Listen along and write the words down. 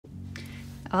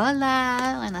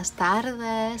Hola, buenas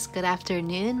tardes, good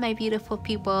afternoon, my beautiful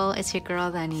people. It's your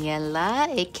girl Daniela,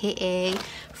 aka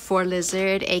For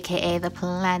Lizard, aka the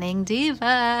Planning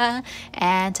Diva.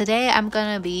 And today I'm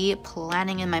gonna be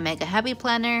planning in my Mega Happy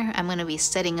Planner. I'm gonna be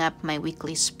setting up my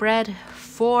weekly spread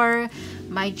for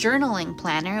my journaling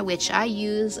planner, which I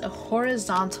use a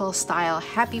horizontal style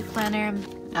happy planner.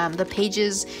 The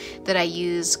pages that I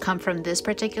use come from this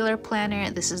particular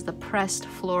planner. This is the pressed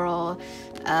floral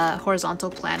horizontal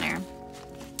planner,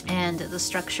 and the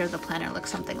structure of the planner looks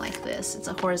something like this. It's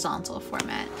a horizontal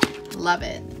format. Love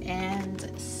it. And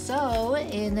so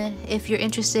if you're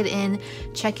interested in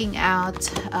checking out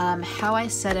how I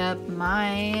set up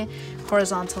my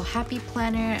horizontal happy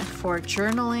planner for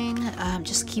journaling,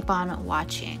 just keep on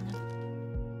watching.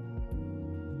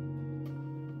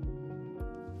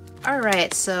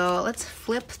 Alright, so let's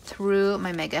flip through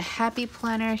my Mega Happy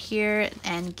Planner here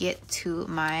and get to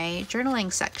my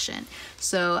journaling section.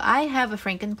 So I have a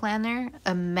Franken planner,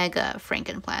 a Mega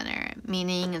Franken planner,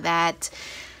 meaning that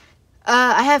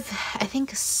I have, I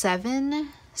think, seven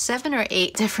or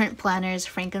eight different planners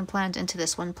Franken planned into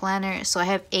this one planner. So I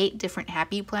have 8 different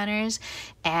happy planners,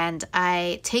 and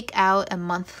I take out a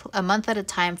month at a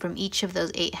time from each of those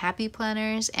 8 happy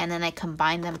planners, and then I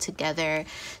combine them together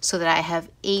so that I have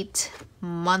 8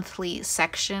 monthly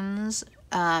sections,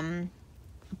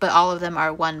 but all of them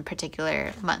are one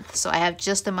particular month. So I have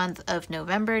just the month of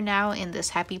November now in this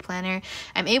happy planner.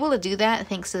 I'm able to do that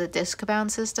thanks to the disc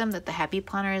bound system that the happy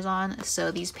planner is on. So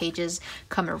these pages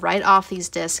come right off these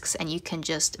discs, and you can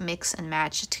just mix and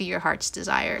match to your heart's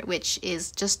desire, which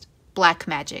is just black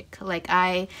magic. Like,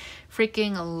 I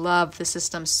freaking love the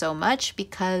system so much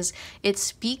because it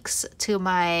speaks to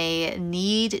my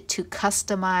need to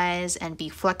customize and be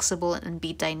flexible and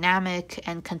be dynamic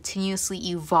and continuously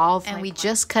evolve. And we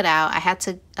just cut out, I had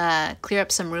to clear up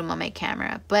some room on my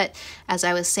camera, but as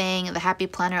I was saying, the happy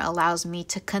planner allows me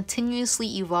to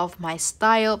continuously evolve my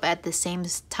style, but at the same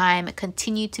time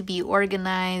continue to be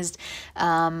organized,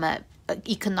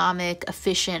 economic,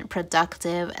 efficient,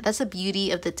 productive. That's the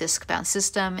beauty of the disc bound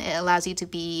system. It allows you to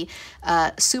be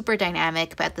super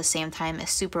dynamic, but at the same time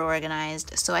super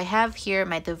organized. So I have here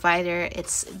my divider.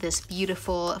 It's this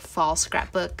beautiful fall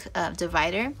scrapbook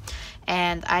divider,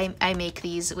 and I make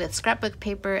these with scrapbook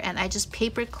paper, and I just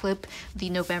paper clip the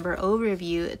November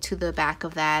overview to the back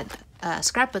of that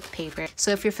scrapbook paper. So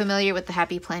if you're familiar with the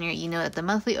Happy Planner, you know that the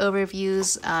monthly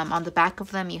overviews, on the back of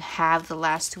them you have the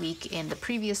last week in the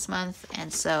previous month,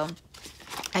 and so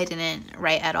I didn't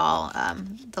write at all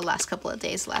the last couple of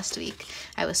days last week.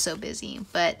 I was so busy.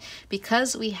 But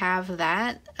because we have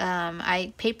that,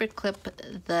 I paper clip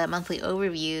the monthly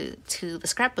overview to the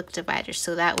scrapbook divider,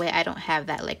 so that way I don't have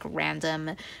that like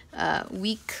random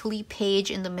weekly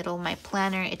page in the middle of my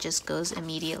planner. It just goes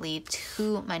immediately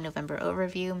to my November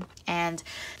overview. And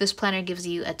this planner gives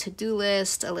you a to-do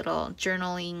list, a little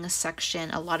journaling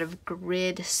section, a lot of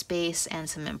grid space, and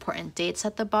some important dates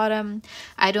at the bottom.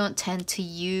 I don't tend to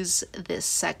use this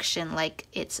section like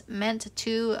it's meant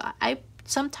to. I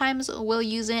sometimes will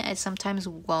use it, I sometimes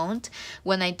won't.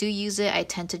 When I do use it, I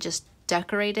tend to just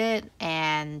decorate it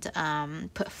and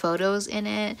put photos in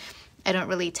it. I don't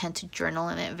really tend to journal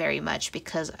in it very much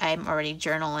because I'm already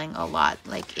journaling a lot,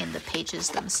 like in the pages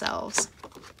themselves.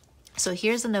 So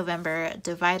here's the November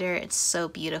divider. It's so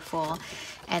beautiful.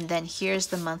 And then here's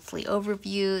the monthly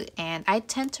overview. And I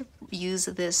tend to use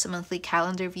this monthly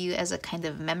calendar view as a kind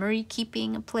of memory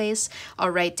keeping place. I'll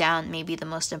write down maybe the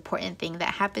most important thing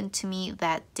that happened to me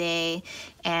that day.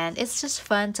 And it's just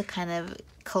fun to kind of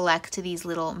collect these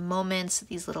little moments,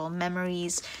 these little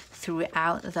memories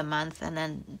throughout the month, and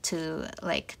then to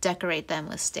like decorate them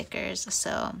with stickers.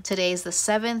 So today's the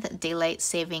 7th. Daylight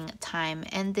saving time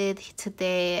ended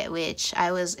today, which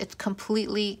it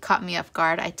completely caught me off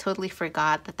guard. I totally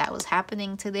forgot that was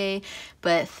happening today,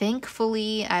 but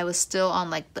thankfully I was still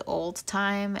on like the old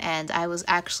time, and I was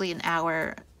actually an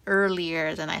hour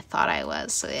earlier than I thought I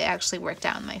was, so it actually worked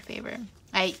out in my favor.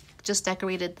 I just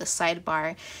decorated the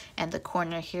sidebar and the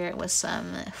corner here with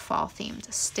some fall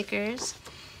themed stickers.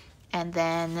 And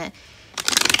then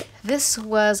this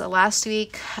was last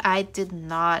week. I did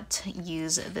not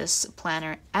use this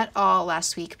planner at all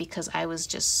last week because I was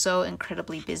just so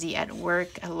incredibly busy at work.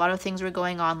 A lot of things were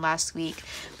going on last week,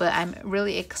 but I'm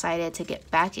really excited to get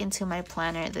back into my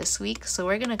planner this week. So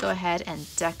we're gonna go ahead and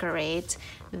decorate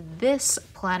this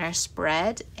planner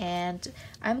spread, and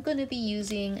I'm going to be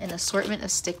using an assortment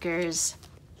of stickers.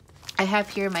 I have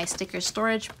here my sticker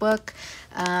storage book.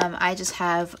 I just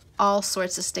have all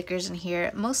sorts of stickers in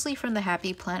here, mostly from the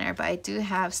Happy Planner, but I do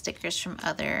have stickers from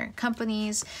other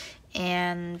companies.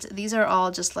 And these are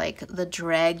all just like the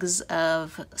dregs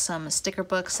of some sticker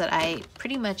books that I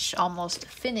pretty much almost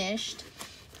finished.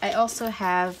 I also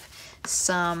have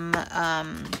some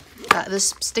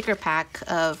this sticker pack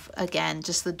of, again,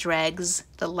 just the dregs,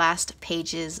 the last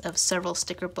pages of several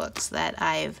sticker books that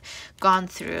I've gone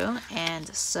through. And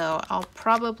so I'll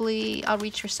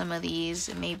reach for some of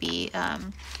these. Maybe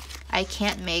I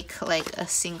can't make like a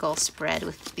single spread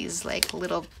with these like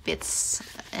little bits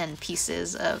and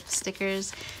pieces of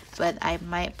stickers, but I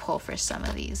might pull for some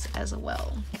of these as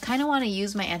well. I kind of want to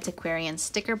use my Antiquarian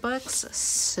sticker books,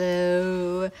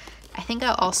 so I think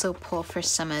I'll also pull for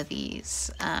some of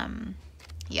these.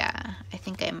 Yeah, I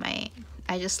think I might.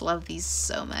 I just love these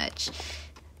so much.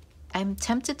 I'm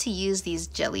tempted to use these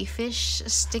jellyfish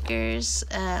stickers.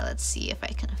 Let's see if I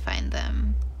can find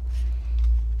them.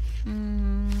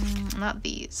 Not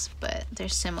these, but they're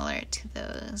similar to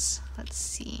those. Let's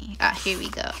see. Here we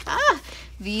go.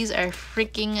 These are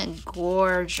freaking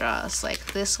gorgeous.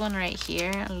 Like this one right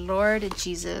here. Lord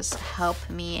Jesus, help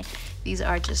me. These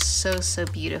are just so, so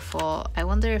beautiful. I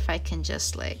wonder if I can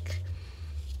just like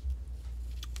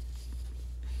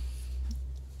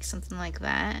something like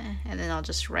that, and then I'll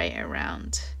just write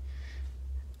around.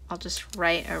 The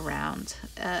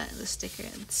sticker.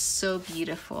 It's so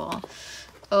beautiful.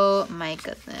 Oh my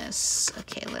goodness.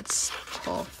 Okay, let's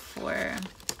pull for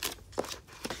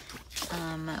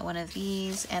one of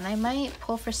these, and I might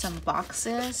pull for some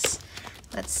boxes.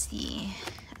 Let's see.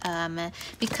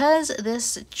 Because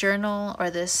this journal or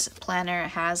this planner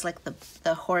has like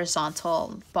the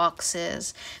horizontal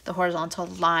boxes, the horizontal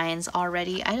lines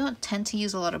already, I don't tend to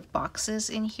use a lot of boxes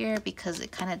in here because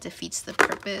it kind of defeats the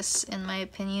purpose, in my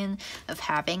opinion, of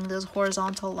having those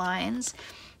horizontal lines.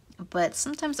 But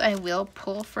sometimes I will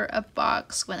pull for a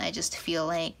box when I just feel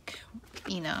like,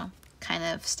 you know, kind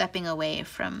of stepping away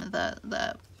from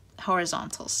the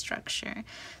horizontal structure.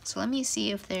 So let me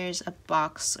see if there's a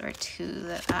box or two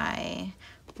that I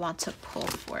want to pull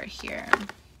for here.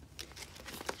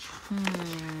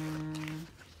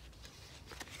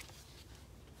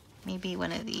 Maybe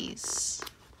one of these.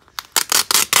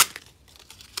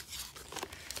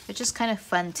 They're just kind of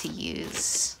fun to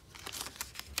use.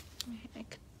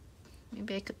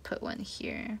 Maybe I could put one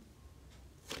here.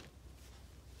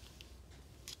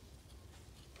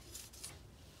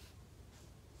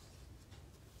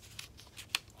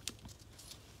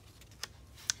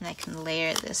 And I can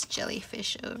layer this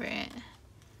jellyfish over it.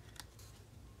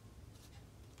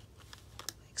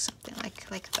 Like something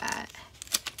like that.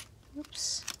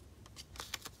 Oops.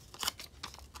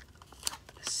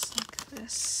 This like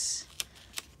this.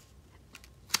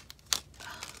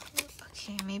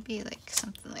 Okay, maybe like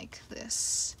something like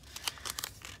this.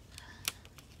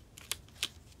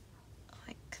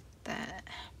 Like that.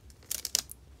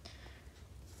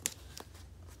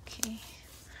 Okay.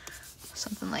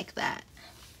 Something like that.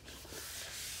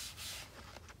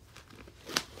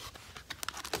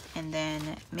 And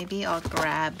then maybe I'll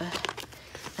grab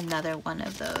another one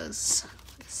of those.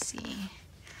 Let's see.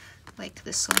 Like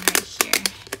this one right here.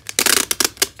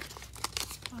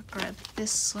 I'll grab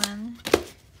this one.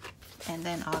 And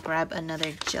then I'll grab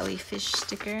another jellyfish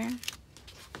sticker.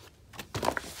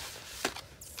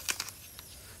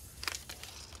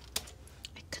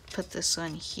 I could put this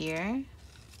one here.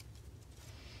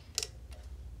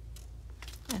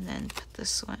 And then put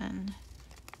this one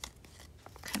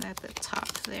kind of at the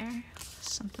top there.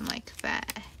 Something like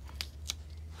that.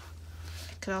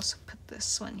 I could also put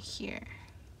this one here.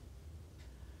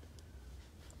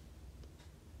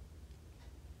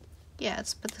 Yeah,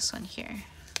 let's put this one here.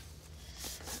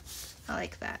 I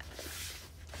like that.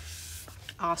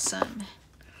 Awesome.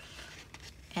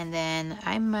 And then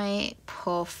I might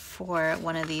pull for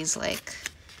one of these like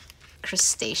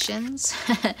crustaceans.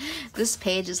 This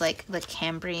page is like the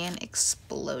Cambrian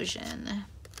explosion.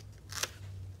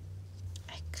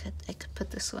 I could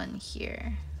put this one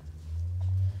here.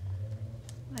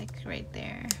 Like right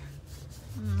there.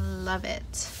 Love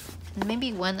it. And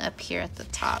maybe one up here at the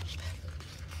top.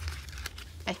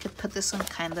 I could put this one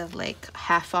kind of like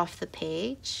half off the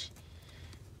page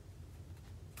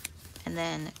and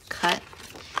then cut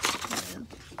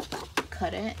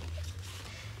it.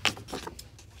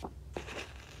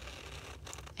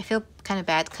 I feel kind of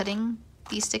bad cutting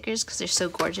these stickers because they're so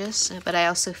gorgeous, but I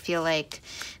also feel like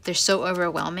they're so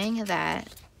overwhelming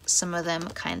that some of them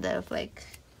kind of like,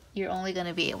 you're only going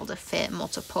to be able to fit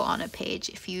multiple on a page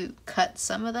if you cut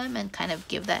some of them and kind of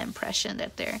give that impression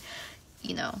that they're,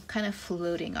 you know, kind of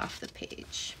floating off the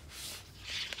page.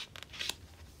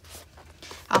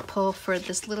 I'll pull for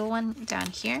this little one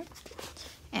down here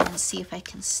and see if I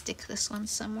can stick this one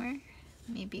somewhere.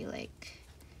 Maybe like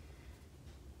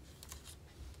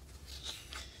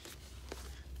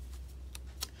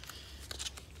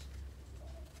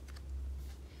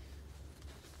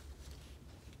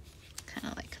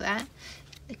that.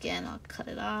 Again, I'll cut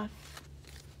it off.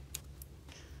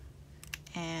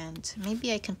 And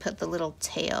maybe I can put the little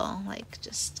tail, like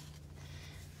just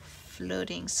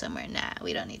floating somewhere. Nah,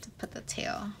 we don't need to put the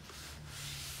tail.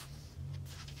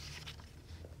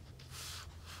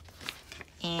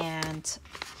 And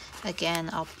again,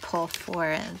 I'll pull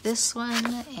for this one,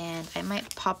 and I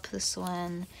might pop this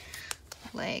one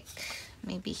like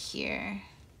maybe here,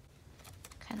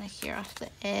 kind of here off the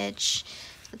edge.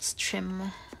 Let's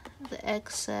trim the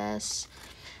excess.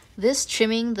 This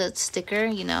trimming the sticker,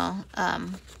 you know,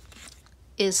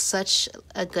 is such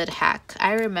a good hack.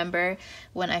 I remember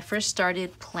when I first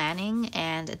started planning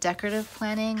and decorative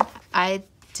planning, I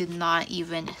did not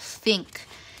even think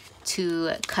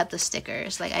to cut the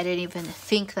stickers. Like, I didn't even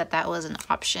think that that was an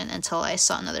option until I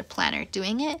saw another planner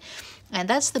doing it. And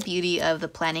that's the beauty of the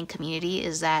planning community,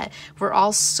 is that we're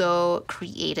all so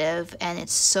creative, and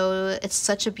it's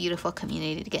such a beautiful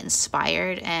community to get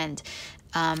inspired, and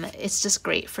it's just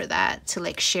great for that, to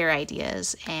like share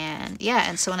ideas. And yeah,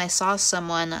 and so when I saw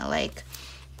someone like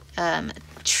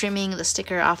trimming the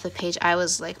sticker off the page, I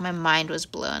was like, my mind was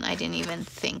blown. I didn't even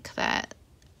think that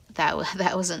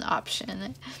was an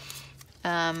option.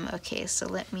 Okay, so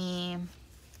let me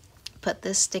put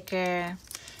this sticker.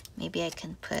 Maybe I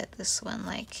can put this one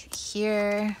like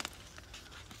here,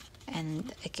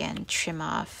 and again trim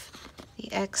off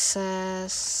the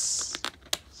excess.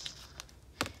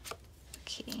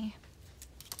 Okay.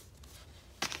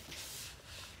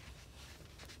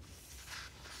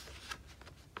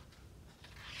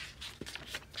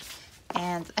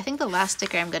 And I think the last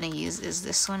sticker I'm going to use is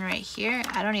this one right here.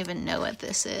 I don't even know what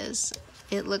this is.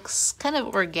 It looks kind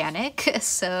of organic,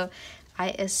 so I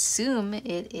assume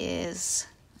it is,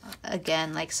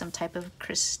 again, like some type of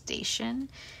crustacean,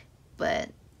 but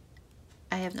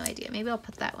I have no idea. Maybe I'll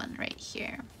put that one right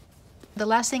here. The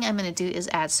last thing I'm going to do is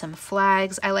add some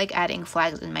flags. I like adding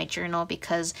flags in my journal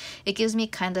because it gives me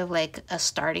kind of like a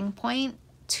starting point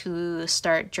to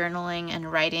start journaling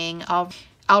and writing.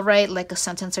 I'll write like a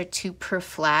sentence or two per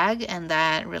flag, and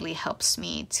that really helps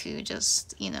me to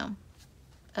just, you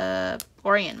know,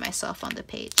 orient myself on the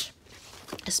page.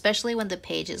 Especially when the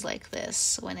page is like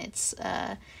this, when it's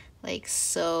like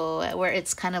so, where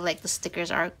it's kind of like the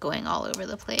stickers are going all over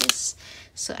the place.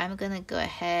 So I'm going to go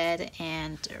ahead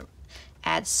and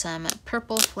add some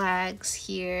purple flags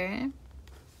here.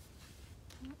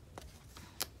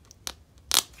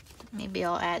 Maybe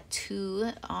I'll add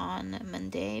 2 on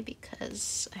Monday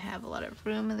because I have a lot of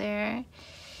room there.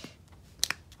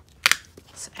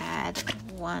 Let's add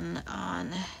 1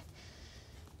 on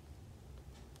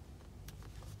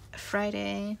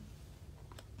Friday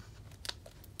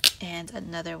and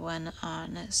another one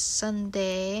on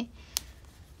Sunday.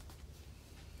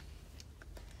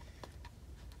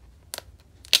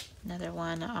 Another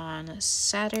one on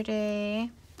Saturday.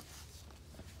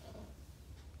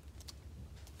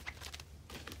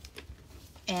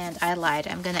 And I lied,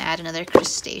 I'm gonna add another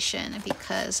crustacean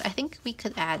because I think we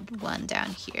could add one down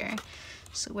here.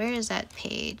 So where is that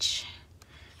page?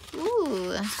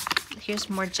 Ooh, here's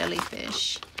more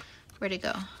jellyfish. Where'd it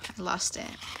go? I lost it.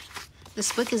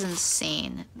 This book is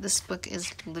insane. This book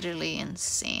is literally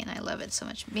insane. I love it so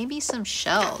much. Maybe some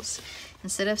shells.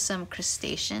 Instead of some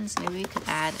crustaceans, maybe we could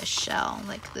add a shell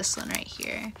like this one right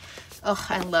here. Oh,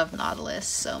 I love nautilus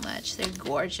so much. They're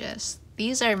gorgeous.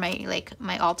 These are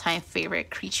my all-time favorite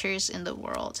creatures in the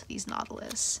world, these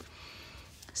nautilus.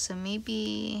 So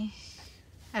maybe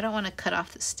I don't want to cut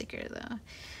off the sticker though.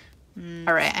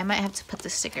 All right, I might have to put the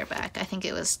sticker back. I think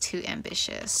it was too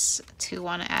ambitious to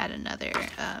want to add another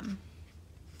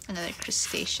another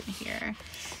crustacean here.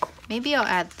 Maybe I'll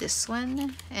add this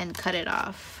one and cut it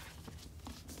off.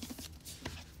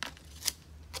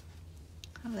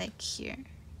 Like here.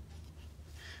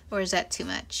 Or is that too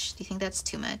much? Do you think that's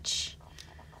too much?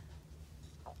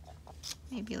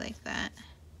 Maybe like that.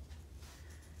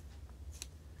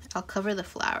 I'll cover the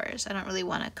flowers. I don't really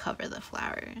want to cover the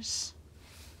flowers.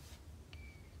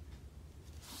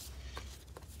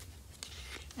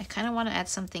 I kind of want to add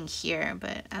something here,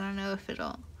 but I don't know if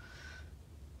it'll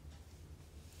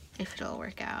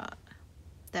work out.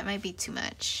 That might be too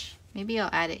much. Maybe I'll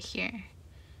add it here.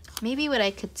 Maybe what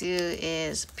I could do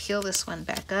is peel this one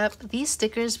back up. These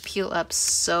stickers peel up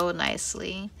so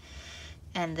nicely,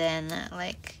 and then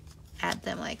like add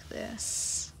them like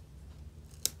this.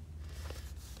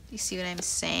 You see what I'm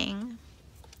saying?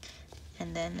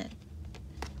 And then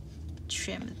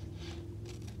trim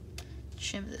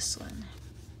this one.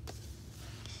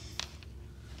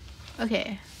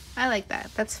 Okay, I like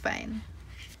that. That's fine.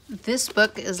 This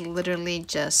book is literally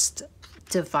just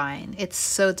divine. It's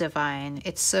so divine.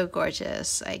 It's so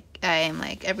gorgeous. I am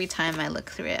like, every time I look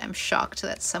through it, I'm shocked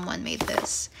that someone made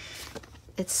this.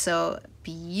 It's so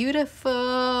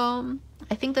beautiful.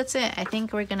 I think that's it. I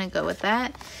think we're gonna go with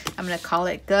that. I'm gonna call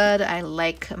it good. I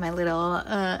like my little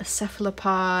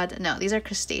cephalopod. No, these are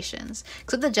crustaceans.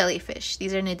 Except the jellyfish.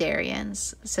 These are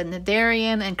cnidarians. So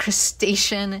cnidarian and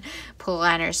crustacean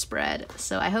planner spread.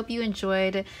 So I hope you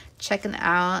enjoyed checking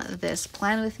out this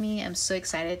plan with me. I'm so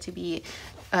excited to be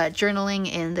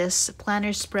journaling in this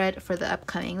planner spread for the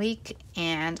upcoming week.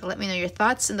 And let me know your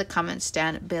thoughts in the comments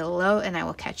down below, and I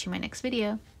will catch you in my next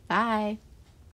video. Bye!